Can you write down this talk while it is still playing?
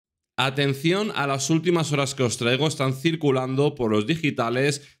Atención a las últimas horas que os traigo, están circulando por los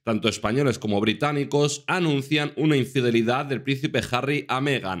digitales, tanto españoles como británicos, anuncian una infidelidad del príncipe Harry a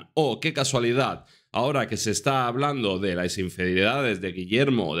Meghan. ¡Oh, qué casualidad! Ahora que se está hablando de las infidelidades de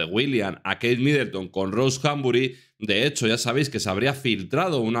Guillermo o de William a Kate Middleton con Rose Hanbury, de hecho ya sabéis que se habría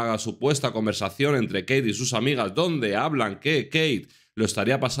filtrado una supuesta conversación entre Kate y sus amigas donde hablan que Kate lo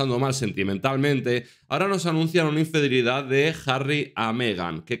estaría pasando mal sentimentalmente. Ahora nos anuncian una infidelidad de Harry a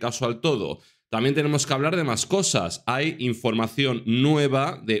Meghan. Qué casual todo. También tenemos que hablar de más cosas. Hay información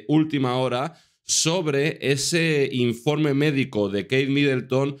nueva de última hora sobre ese informe médico de Kate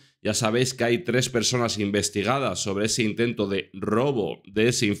Middleton. Ya sabéis que hay 3 personas investigadas sobre ese intento de robo de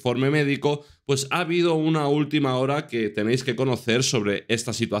ese informe médico. Pues ha habido una última hora que tenéis que conocer sobre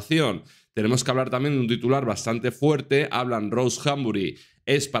esta situación. Tenemos que hablar también de un titular bastante fuerte. Hablan Rose Hanbury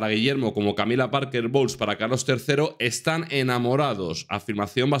es para Guillermo como Camilla Parker Bowles para Carlos III. Están enamorados.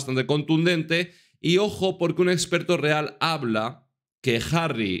 Afirmación bastante contundente. Y ojo, porque un experto real habla que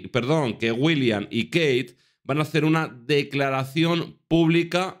que William y Kate van a hacer una declaración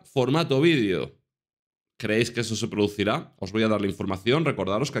pública formato vídeo. ¿Creéis que eso se producirá? Os voy a dar la información.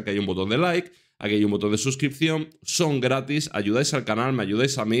 Recordaros que aquí hay un botón de like, aquí hay un botón de suscripción. Son gratis, ayudáis al canal, me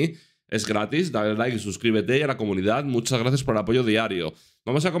ayudáis a mí. Es gratis, dale like y suscríbete, y a la comunidad, muchas gracias por el apoyo diario.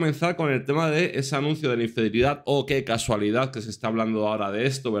 Vamos a comenzar con el tema de ese anuncio de la infidelidad. Oh, qué casualidad que se está hablando ahora de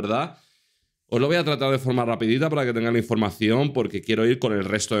esto, ¿verdad? Os lo voy a tratar de forma rapidita para que tengan la información, porque quiero ir con el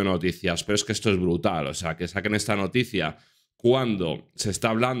resto de noticias. Pero es que esto es brutal, o sea, que saquen esta noticia cuando se está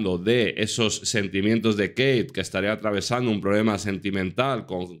hablando de esos sentimientos de Kate, que estaría atravesando un problema sentimental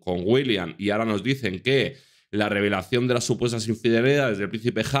con William, y ahora nos dicen que la revelación de las supuestas infidelidades del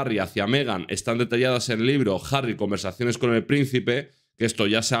príncipe Harry hacia Meghan están detalladas en el libro Harry, Conversaciones con el Príncipe, que esto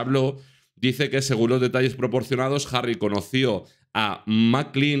ya se habló. Dice que, según los detalles proporcionados, Harry conoció a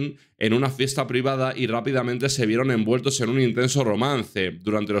McLean en una fiesta privada y rápidamente se vieron envueltos en un intenso romance.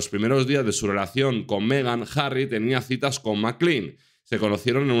 Durante los primeros días de su relación con Meghan, Harry tenía citas con McLean. Se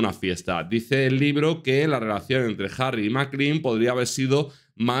conocieron en una fiesta. Dice el libro que la relación entre Harry y McLean podría haber sido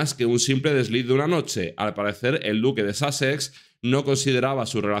más que un simple desliz de una noche. Al parecer, el duque de Sussex no consideraba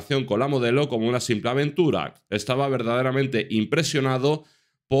su relación con la modelo como una simple aventura. Estaba verdaderamente impresionado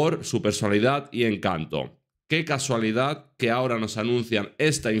por su personalidad y encanto. Qué casualidad que ahora nos anuncian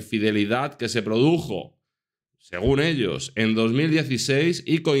esta infidelidad que se produjo, según ellos, en 2016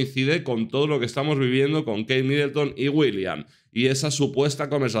 y coincide con todo lo que estamos viviendo con Kate Middleton y William. Y esa supuesta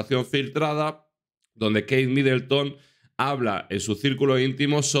conversación filtrada donde Kate Middleton habla en su círculo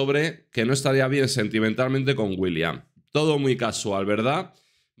íntimo sobre que no estaría bien sentimentalmente con William. Todo muy casual, ¿verdad?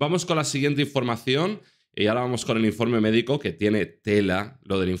 Vamos con la siguiente información. Y ahora vamos con el informe médico, que tiene tela,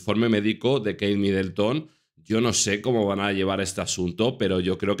 lo del informe médico de Kate Middleton. Yo no sé cómo van a llevar este asunto, pero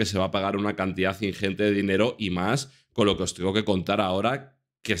yo creo que se va a pagar una cantidad ingente de dinero, y más con lo que os tengo que contar ahora,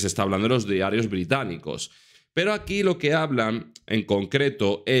 que se está hablando en los diarios británicos. Pero aquí lo que hablan en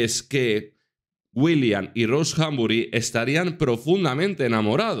concreto es que William y Rose Hanbury estarían profundamente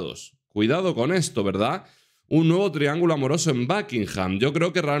enamorados. Cuidado con esto, ¿verdad? Un nuevo triángulo amoroso en Buckingham. Yo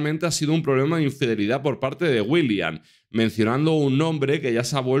creo que realmente ha sido un problema de infidelidad por parte de William, mencionando un nombre que ya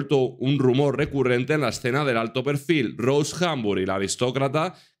se ha vuelto un rumor recurrente en la escena del alto perfil: Rose Hanbury, la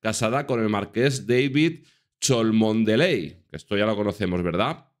aristócrata casada con el marqués David Cholmondeley, que esto ya lo conocemos,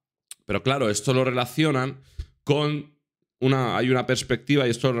 ¿verdad? Pero claro, esto lo relacionan con hay una perspectiva, y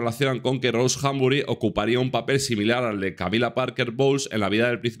esto lo relacionan con que Rose Hanbury ocuparía un papel similar al de Camilla Parker Bowles en la vida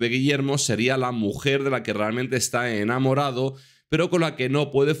del príncipe Guillermo. Sería la mujer de la que realmente está enamorado, pero con la que no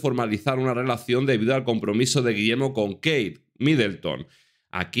puede formalizar una relación debido al compromiso de Guillermo con Kate Middleton.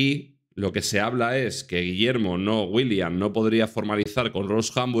 Aquí lo que se habla es que William no podría formalizar con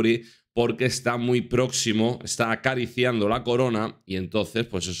Rose Hanbury porque está muy próximo, está acariciando la corona, y entonces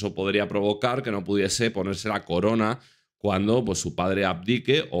pues eso podría provocar que no pudiese ponerse la corona cuando pues su padre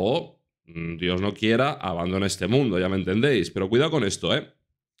abdique o, Dios no quiera, abandone este mundo, ya me entendéis. Pero cuidado con esto, ¿eh?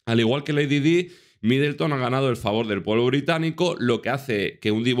 Al igual que Lady Di, Middleton ha ganado el favor del pueblo británico, lo que hace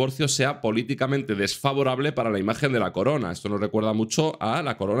que un divorcio sea políticamente desfavorable para la imagen de la corona. Esto nos recuerda mucho a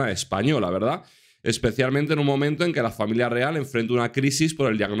la corona española, ¿verdad? Especialmente en un momento en que la familia real enfrenta una crisis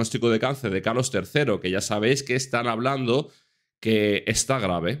por el diagnóstico de cáncer de Carlos III, que ya sabéis que están hablando que está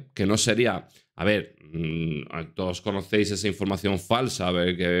grave, que no sería... A ver, todos conocéis esa información falsa, a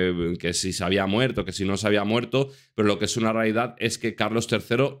ver, que si se había muerto, que si no se había muerto, pero lo que es una realidad es que Carlos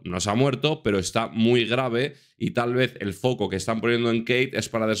III no se ha muerto, pero está muy grave, y tal vez el foco que están poniendo en Kate es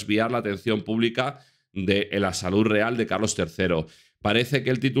para desviar la atención pública de la salud real de Carlos III. Parece que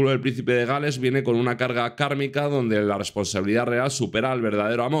el título del príncipe de Gales viene con una carga kármica donde la responsabilidad real supera al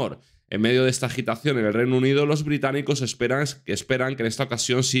verdadero amor. En medio de esta agitación en el Reino Unido, los británicos esperan que en esta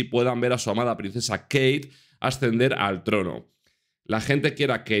ocasión sí puedan ver a su amada princesa Kate ascender al trono. La gente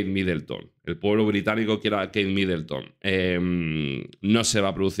quiere a Kate Middleton. El pueblo británico quiere a Kate Middleton. No se va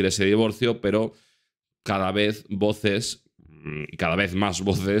a producir ese divorcio, pero cada vez más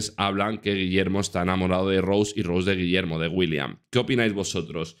voces hablan que Guillermo está enamorado de Rose y Rose de Guillermo, de William. ¿Qué opináis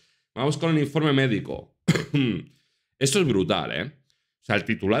vosotros? Vamos con el informe médico. Esto es brutal, ¿eh? O sea, el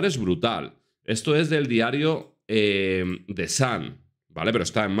titular es brutal. Esto es del diario The Sun, ¿vale? Pero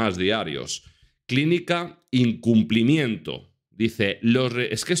está en más diarios. Clínica incumplimiento. Dice,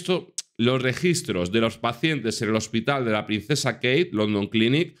 los registros de los pacientes en el hospital de la princesa Kate, London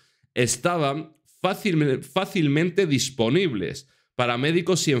Clinic, estaban fácilmente disponibles para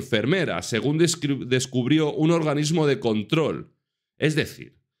médicos y enfermeras, según descubrió un organismo de control. Es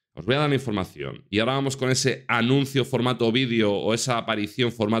decir, os voy a dar la información y ahora vamos con ese anuncio formato vídeo o esa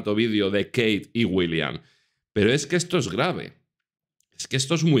aparición formato vídeo de Kate y William. Pero es que esto es grave. Es que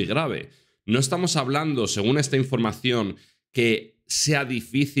esto es muy grave. No estamos hablando, según esta información, que sea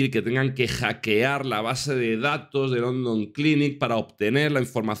difícil, que tengan que hackear la base de datos de London Clinic para obtener la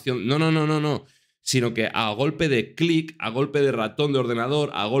información. No. Sino que a golpe de clic, a golpe de ratón de ordenador,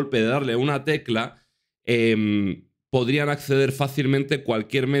 a golpe de darle una tecla, podrían acceder fácilmente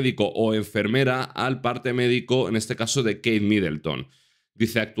cualquier médico o enfermera al parte médico, en este caso de Kate Middleton.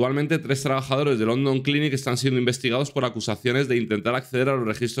 Dice, actualmente 3 trabajadores de London Clinic están siendo investigados por acusaciones de intentar acceder a los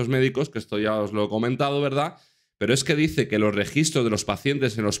registros médicos, que esto ya os lo he comentado, ¿verdad? Pero es que dice que los registros de los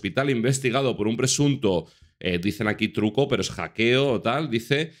pacientes en el hospital investigado por un presunto, dicen aquí truco, pero es hackeo o tal,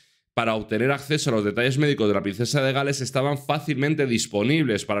 dice, para obtener acceso a los detalles médicos de la princesa de Gales estaban fácilmente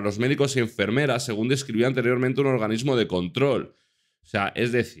disponibles para los médicos y enfermeras, según describió anteriormente un organismo de control. O sea,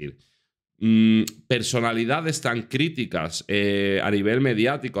 es decir, personalidades tan críticas a nivel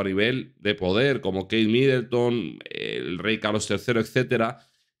mediático, a nivel de poder, como Kate Middleton, el rey Carlos III, etcétera,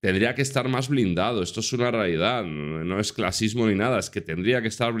 tendría que estar más blindado. Esto es una realidad, no es clasismo ni nada, es que tendría que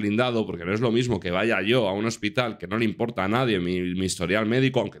estar blindado porque no es lo mismo que vaya yo a un hospital que no le importa a nadie mi historial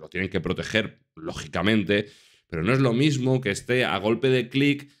médico, aunque lo tienen que proteger, lógicamente, pero no es lo mismo que esté a golpe de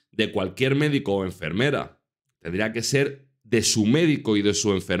clic de cualquier médico o enfermera. Tendría que ser de su médico y de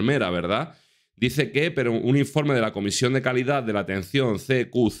su enfermera, ¿verdad? Dice que, pero un informe de la Comisión de Calidad de la Atención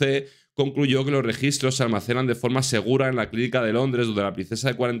CQC concluyó que los registros se almacenan de forma segura en la clínica de Londres, donde la princesa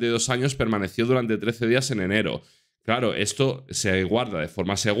de 42 años permaneció durante 13 días en enero. Claro, esto se guarda de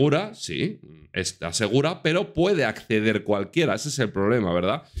forma segura, sí, está segura, pero puede acceder cualquiera, ese es el problema,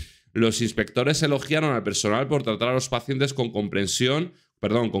 ¿verdad? Los inspectores elogiaron al personal por tratar a los pacientes con compasión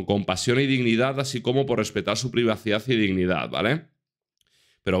y dignidad, así como por respetar su privacidad y dignidad, ¿vale?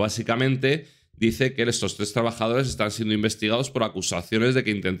 Pero básicamente dice que estos 3 trabajadores están siendo investigados por acusaciones de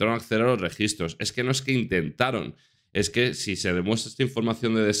que intentaron acceder a los registros. Es que no es que intentaron, es que si se demuestra esta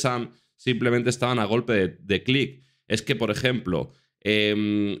información de The Sun, simplemente estaban a golpe de clic. Es que, por ejemplo,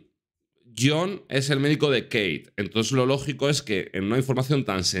 John es el médico de Kate, entonces lo lógico es que en una información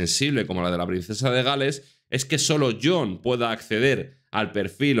tan sensible como la de la princesa de Gales, es que solo John pueda acceder al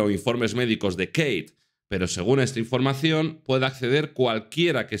perfil o informes médicos de Kate, pero según esta información puede acceder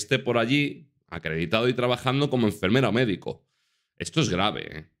cualquiera que esté por allí acreditado y trabajando como enfermera o médico. Esto es grave,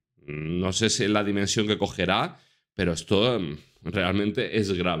 ¿eh? No sé si es la dimensión que cogerá, pero esto realmente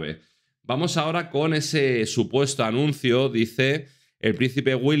es grave. Vamos ahora con ese supuesto anuncio. Dice, el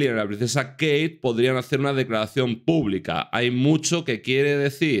príncipe William y la princesa Kate podrían hacer una declaración pública. Hay mucho que quiere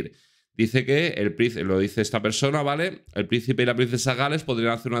decir. Dice que, lo dice esta persona, ¿vale? El príncipe y la princesa Gales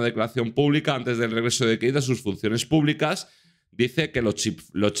podrían hacer una declaración pública antes del regreso de Kate a sus funciones públicas. Dice que los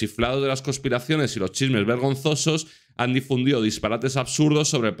chiflados de las conspiraciones y los chismes vergonzosos han difundido disparates absurdos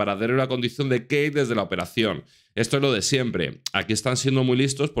sobre el paradero y la condición de Kate desde la operación. Esto es lo de siempre. Aquí están siendo muy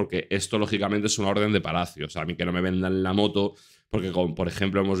listos porque esto, lógicamente, es una orden de palacio. O sea, a mí que no me vendan la moto, porque, como por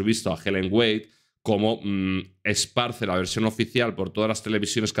ejemplo, hemos visto a Helen Wade cómo esparce la versión oficial por todas las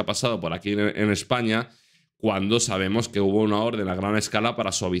televisiones que ha pasado por aquí en España, cuando sabemos que hubo una orden a gran escala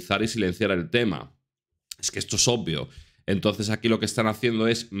para suavizar y silenciar el tema. Es que esto es obvio. Entonces aquí lo que están haciendo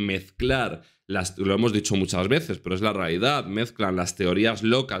es mezclar, lo hemos dicho muchas veces, pero es la realidad, mezclan las teorías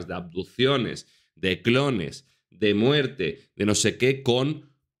locas de abducciones, de clones, de muerte, de no sé qué,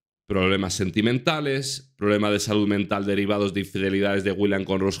 con problemas sentimentales, problemas de salud mental derivados de infidelidades de William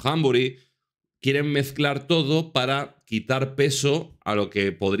con Rose Hanbury. Quieren mezclar todo para quitar peso a lo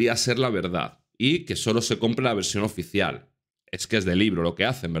que podría ser la verdad y que solo se compre la versión oficial. Es que es de libro lo que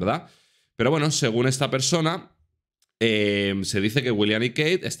hacen, ¿verdad? Pero bueno, según esta persona, Se dice que William y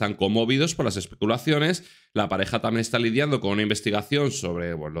Kate están conmovidos por las especulaciones. La pareja también está lidiando con una investigación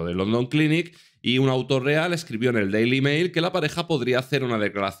sobre lo de London Clinic, y un autor real escribió en el Daily Mail que la pareja podría hacer una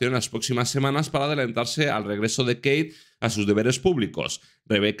declaración en las próximas semanas para adelantarse al regreso de Kate a sus deberes públicos.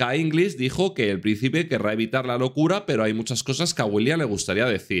 Rebecca Inglis dijo que el príncipe querrá evitar la locura, pero hay muchas cosas que a William le gustaría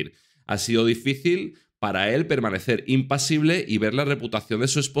decir. Ha sido difícil para él permanecer impasible y ver la reputación de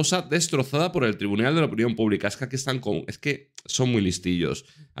su esposa destrozada por el Tribunal de la Opinión Pública. Es que aquí es que son muy listillos,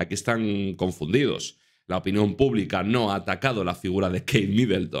 aquí están confundidos. La opinión pública no ha atacado la figura de Kate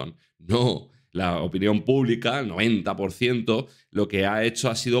Middleton, no. La opinión pública, el 90%, lo que ha hecho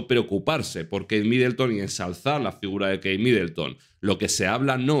ha sido preocuparse por Kate Middleton y ensalzar la figura de Kate Middleton. Lo que se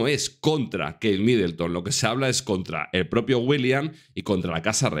habla no es contra Kate Middleton, lo que se habla es contra el propio William y contra la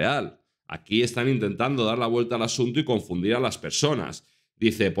Casa Real. Aquí están intentando dar la vuelta al asunto y confundir a las personas.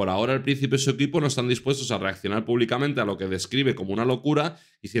 Dice, por ahora el príncipe y su equipo no están dispuestos a reaccionar públicamente a lo que describe como una locura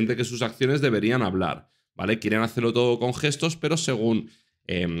y siente que sus acciones deberían hablar, ¿vale? Quieren hacerlo todo con gestos, pero según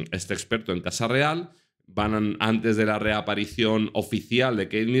este experto en Casa Real, antes de la reaparición oficial de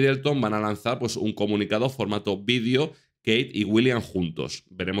Kate Middleton, van a lanzar pues, un comunicado formato vídeo, Kate y William juntos.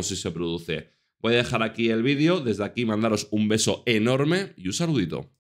 Veremos si se produce. Voy a dejar aquí el vídeo. Desde aquí mandaros un beso enorme y un saludito.